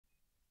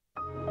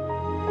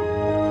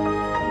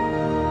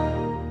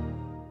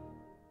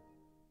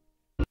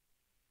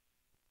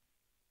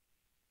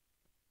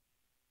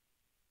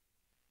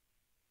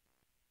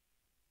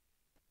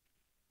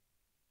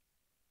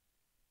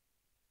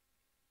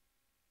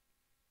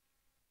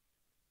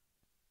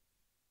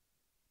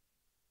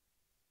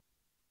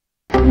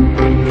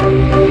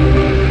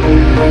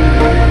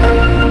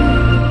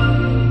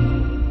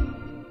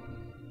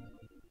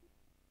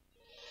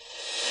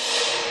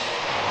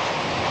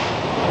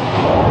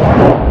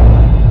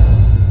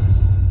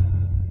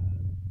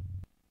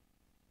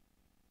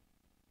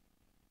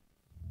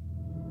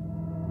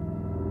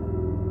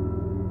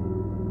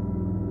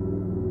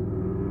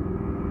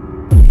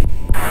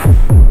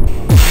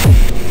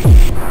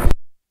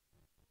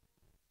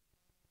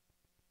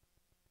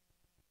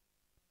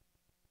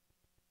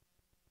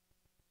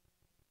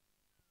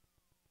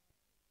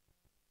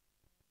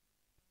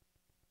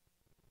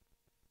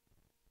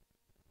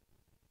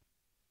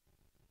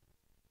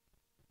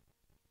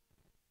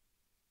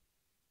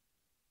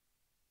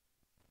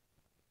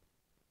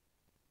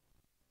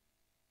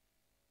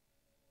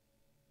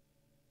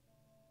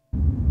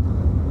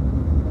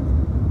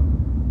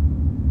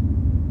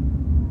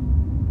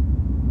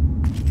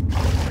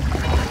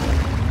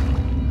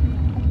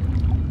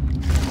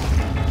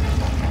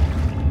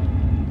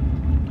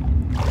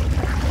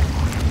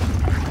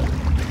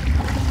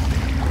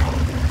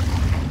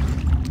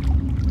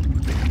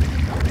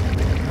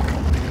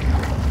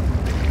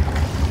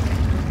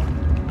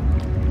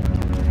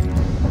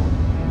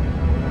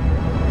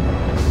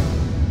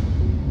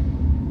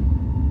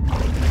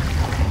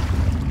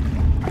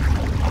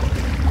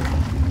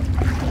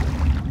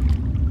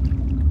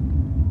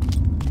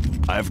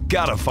I've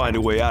gotta find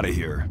a way out of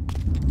here.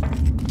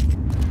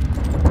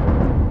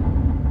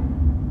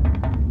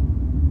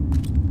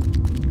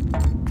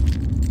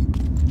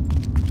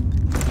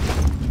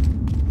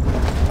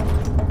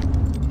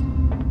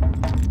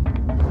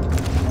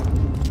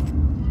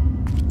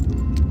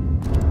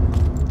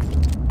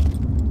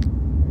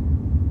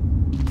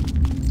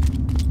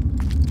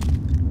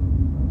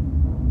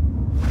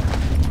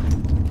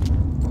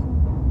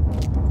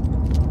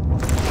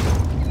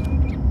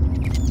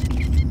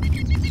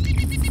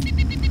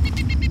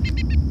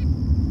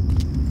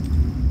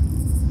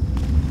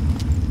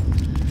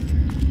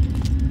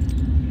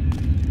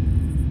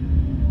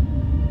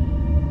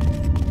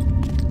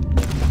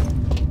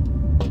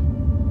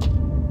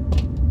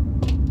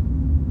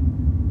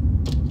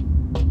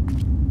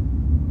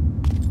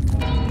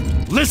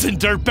 Listen,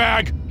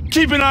 dirtbag!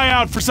 Keep an eye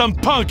out for some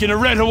punk in a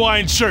red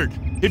Hawaiian shirt.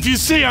 If you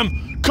see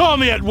him, call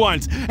me at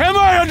once. Am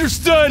I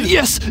understood?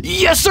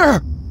 Yes,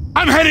 sir!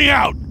 I'm heading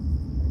out!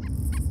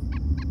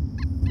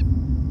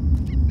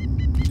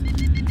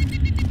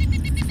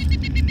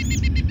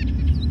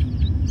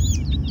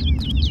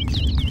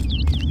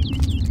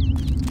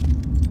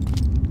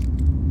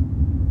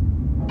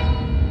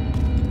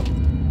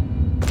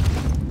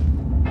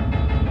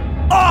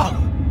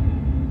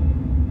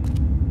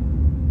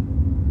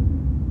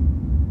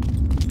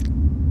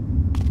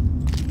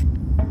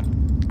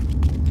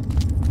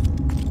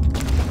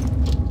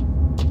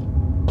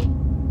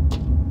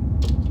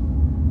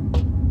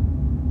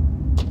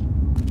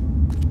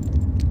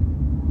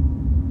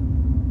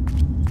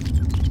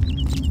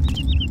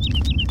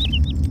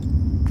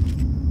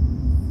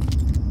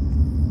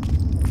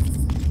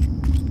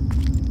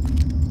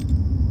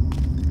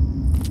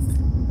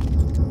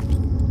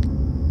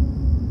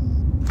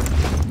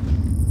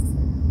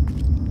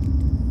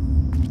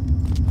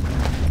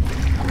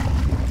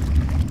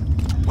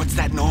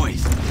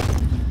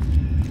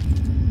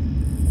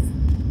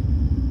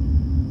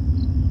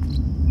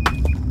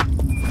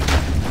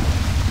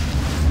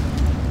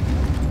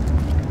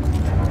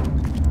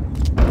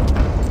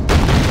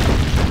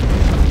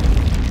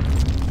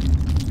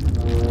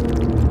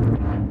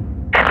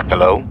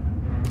 Hello?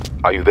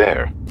 Are you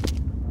there?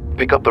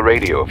 Pick up the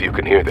radio if you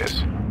can hear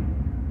this.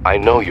 I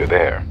know you're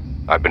there.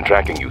 I've been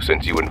tracking you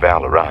since you and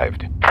Val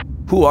arrived.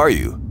 Who are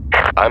you?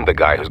 I'm the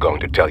guy who's going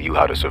to tell you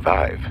how to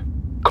survive.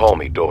 Call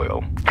me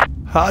Doyle.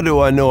 How do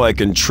I know I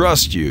can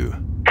trust you?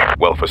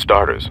 Well, for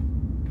starters,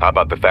 how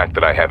about the fact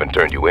that I haven't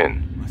turned you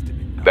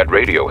in? That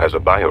radio has a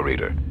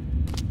bioreader.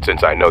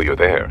 Since I know you're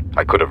there,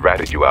 I could have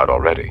ratted you out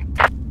already.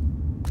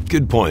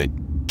 Good point.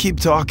 Keep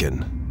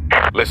talking.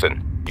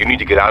 Listen. You need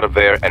to get out of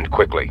there, and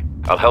quickly.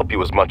 I'll help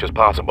you as much as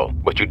possible,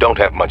 but you don't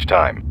have much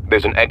time.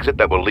 There's an exit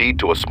that will lead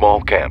to a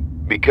small camp.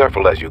 Be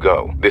careful as you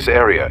go. This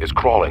area is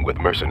crawling with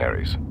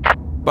mercenaries.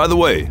 By the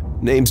way,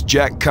 name's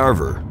Jack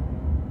Carver.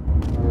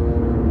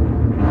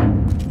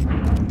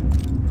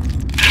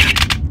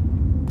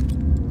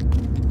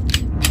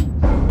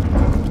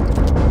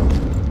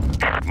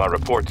 My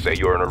reports say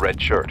you're in a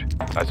red shirt.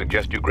 I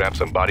suggest you grab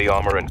some body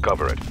armor and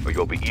cover it, or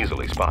you'll be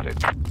easily spotted.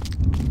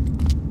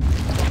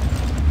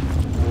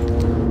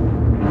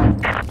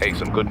 Hey,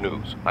 some good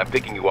news. I'm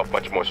picking you up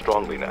much more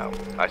strongly now.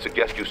 I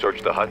suggest you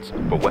search the huts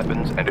for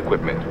weapons and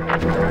equipment.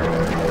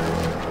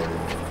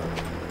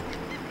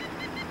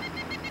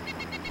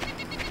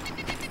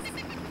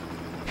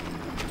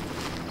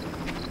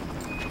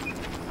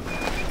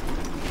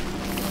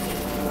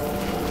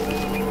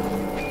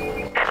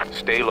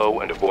 Stay low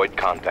and avoid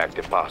contact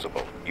if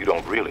possible. You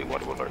don't really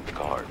want to alert the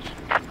guards.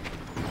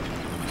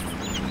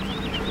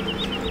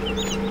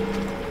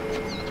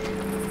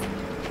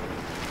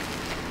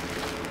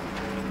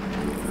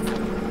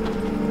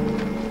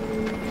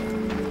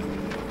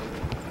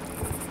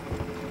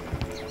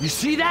 You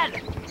see that?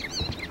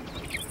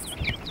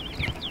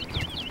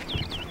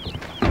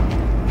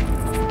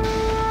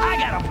 I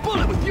got a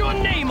bullet with your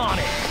name on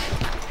it!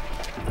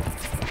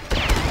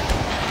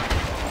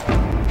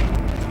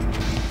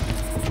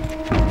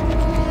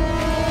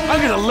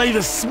 I'm gonna lay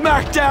the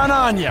smack down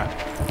on ya!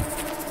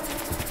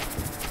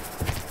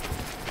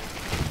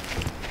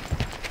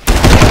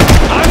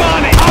 I'm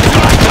on it! I'll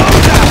drop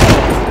those out!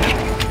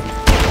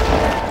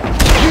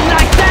 You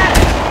like that?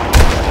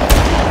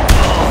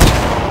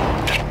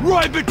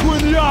 Right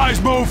between the eyes,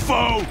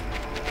 mofo!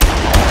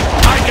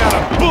 I got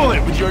a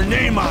bullet with your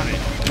name on it!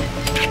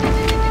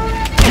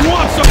 You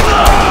want some?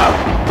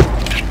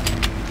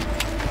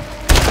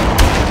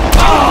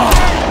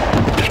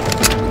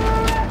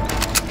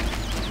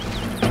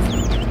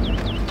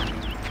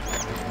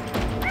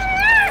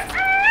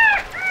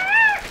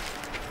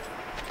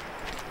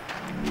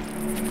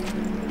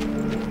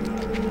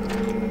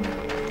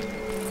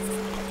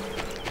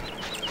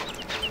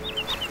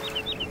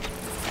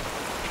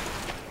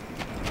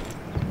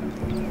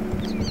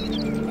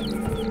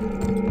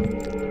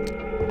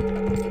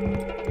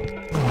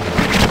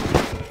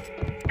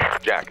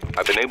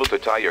 I've been able to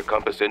tie your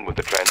compass in with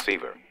the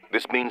transceiver.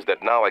 This means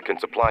that now I can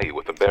supply you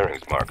with a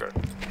bearings marker.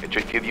 It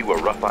should give you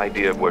a rough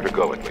idea of where to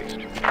go at least.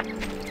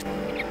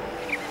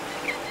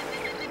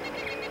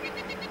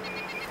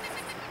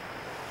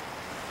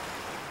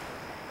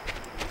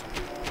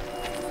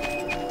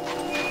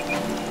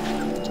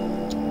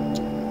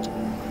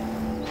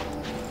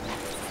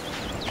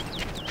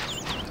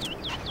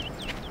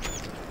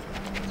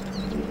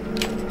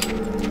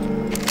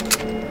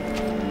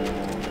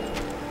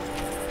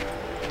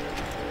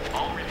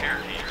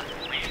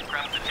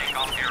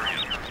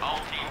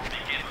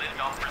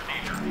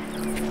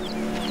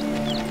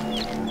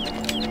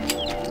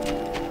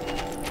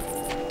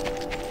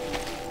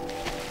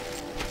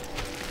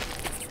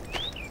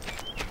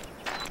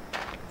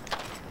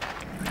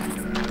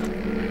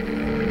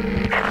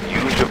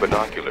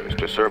 Binoculars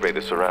to survey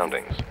the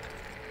surroundings.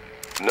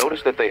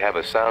 Notice that they have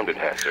a sound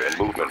enhancer and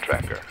movement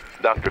tracker.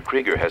 Dr.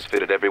 Krieger has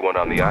fitted everyone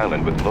on the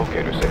island with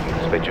locator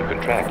signals that you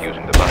can track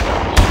using the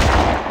binoculars.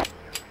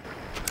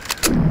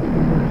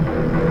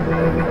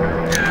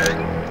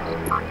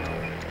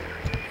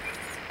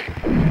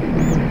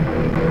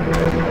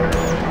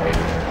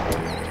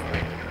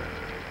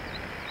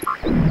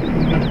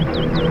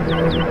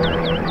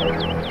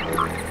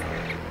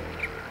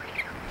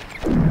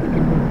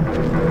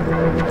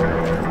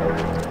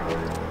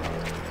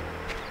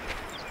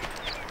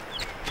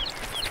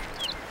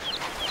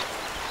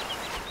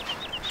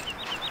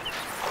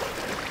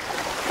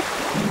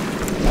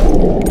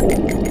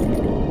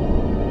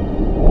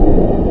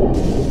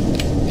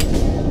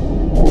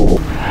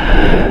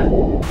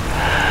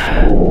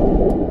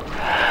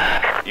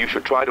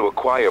 Try to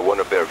acquire one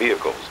of their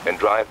vehicles and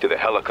drive to the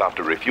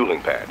helicopter refueling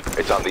pad.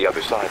 It's on the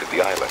other side of the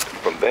island.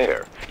 From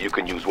there, you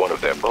can use one of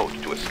their boats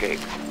to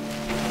escape.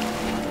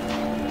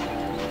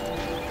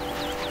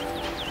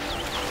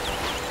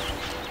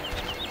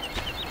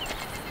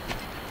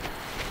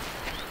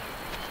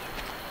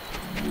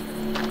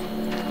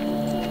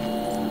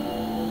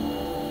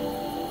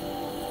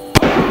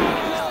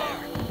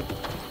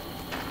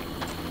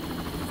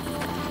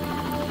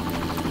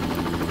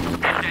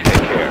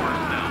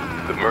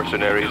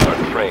 Mercenaries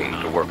are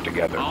trained to work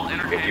together.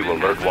 If you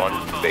alert one,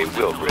 they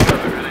will bring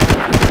others.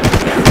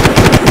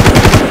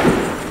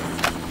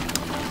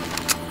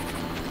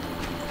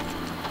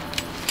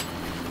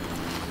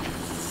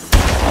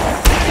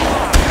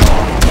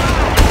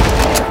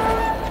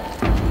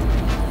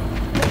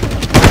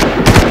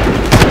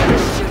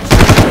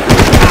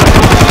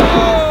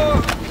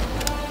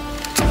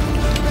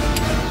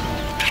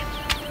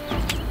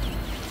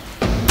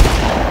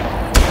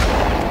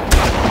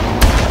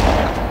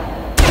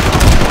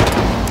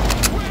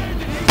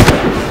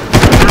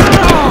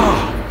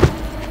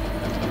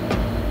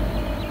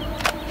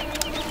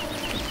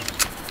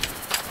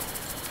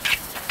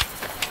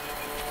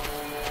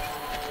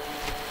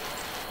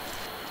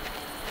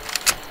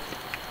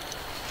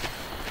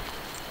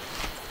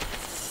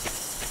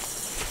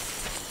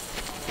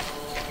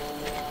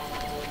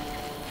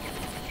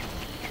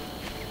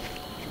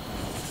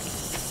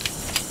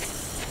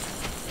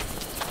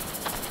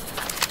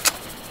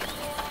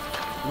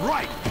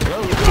 Right!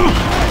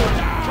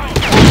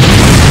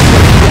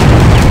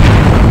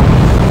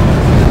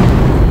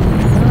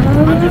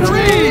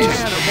 Freeze!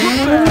 I'm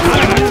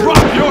gonna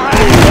drop your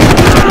ass!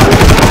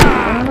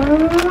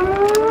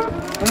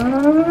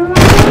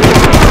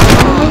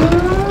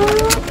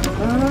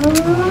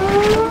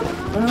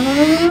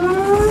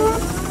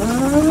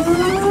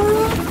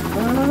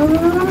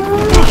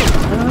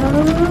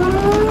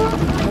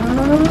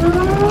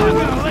 I'm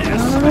gonna lay a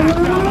smack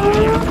down on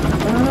you!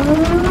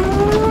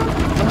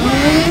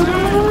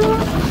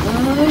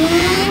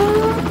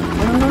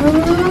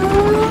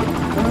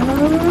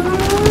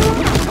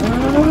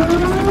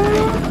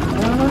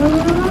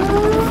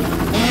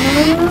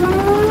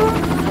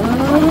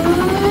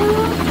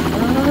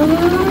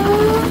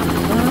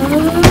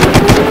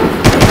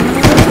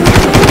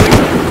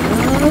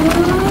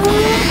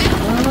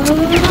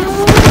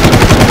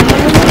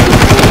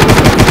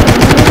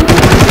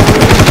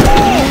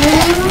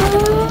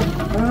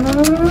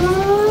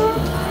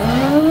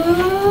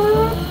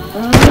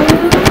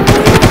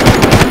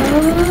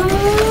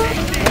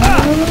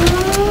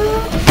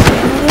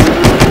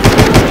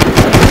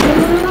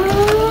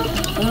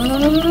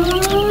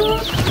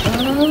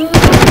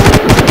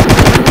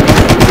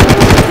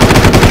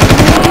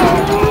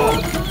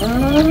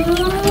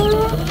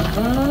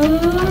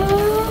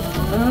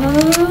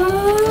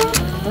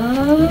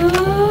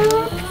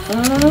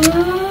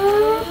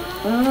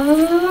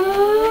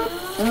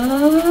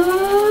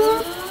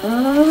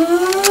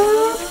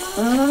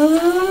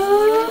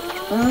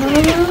 I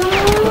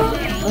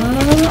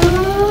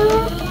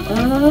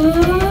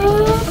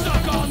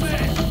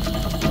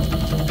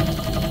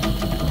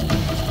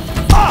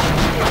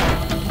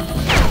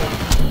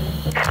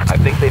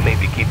think they may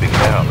be keeping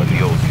down in the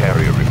old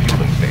carrier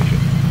refueling station.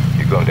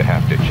 You're going to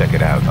have to check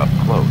it out up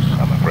close,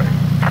 I'm afraid.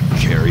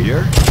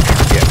 Carrier?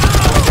 Yes,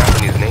 the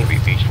Japanese Navy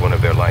beached one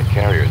of their light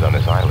carriers on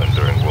this island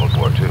during World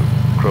War II.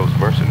 Crow's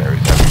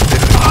mercenaries have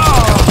considered it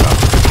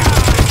helicopter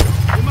refueling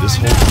station. This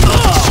whole thing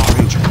is a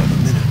stranger by the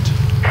minute.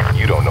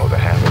 You don't know the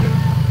half of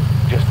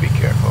it. Just be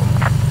careful.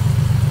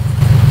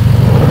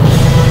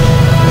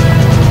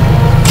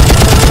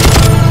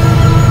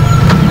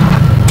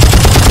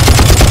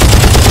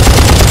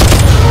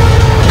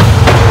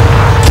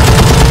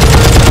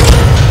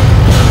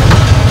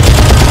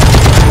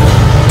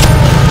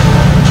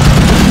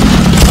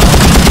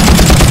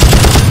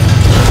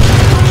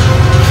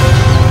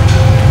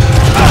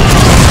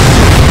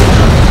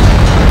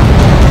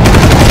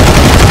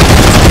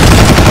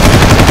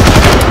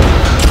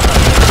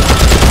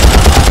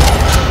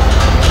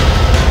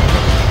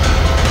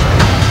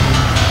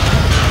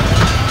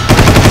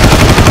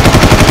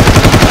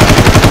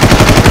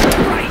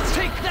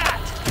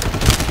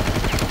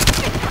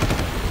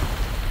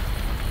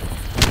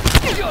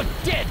 You're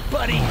dead,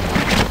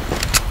 buddy!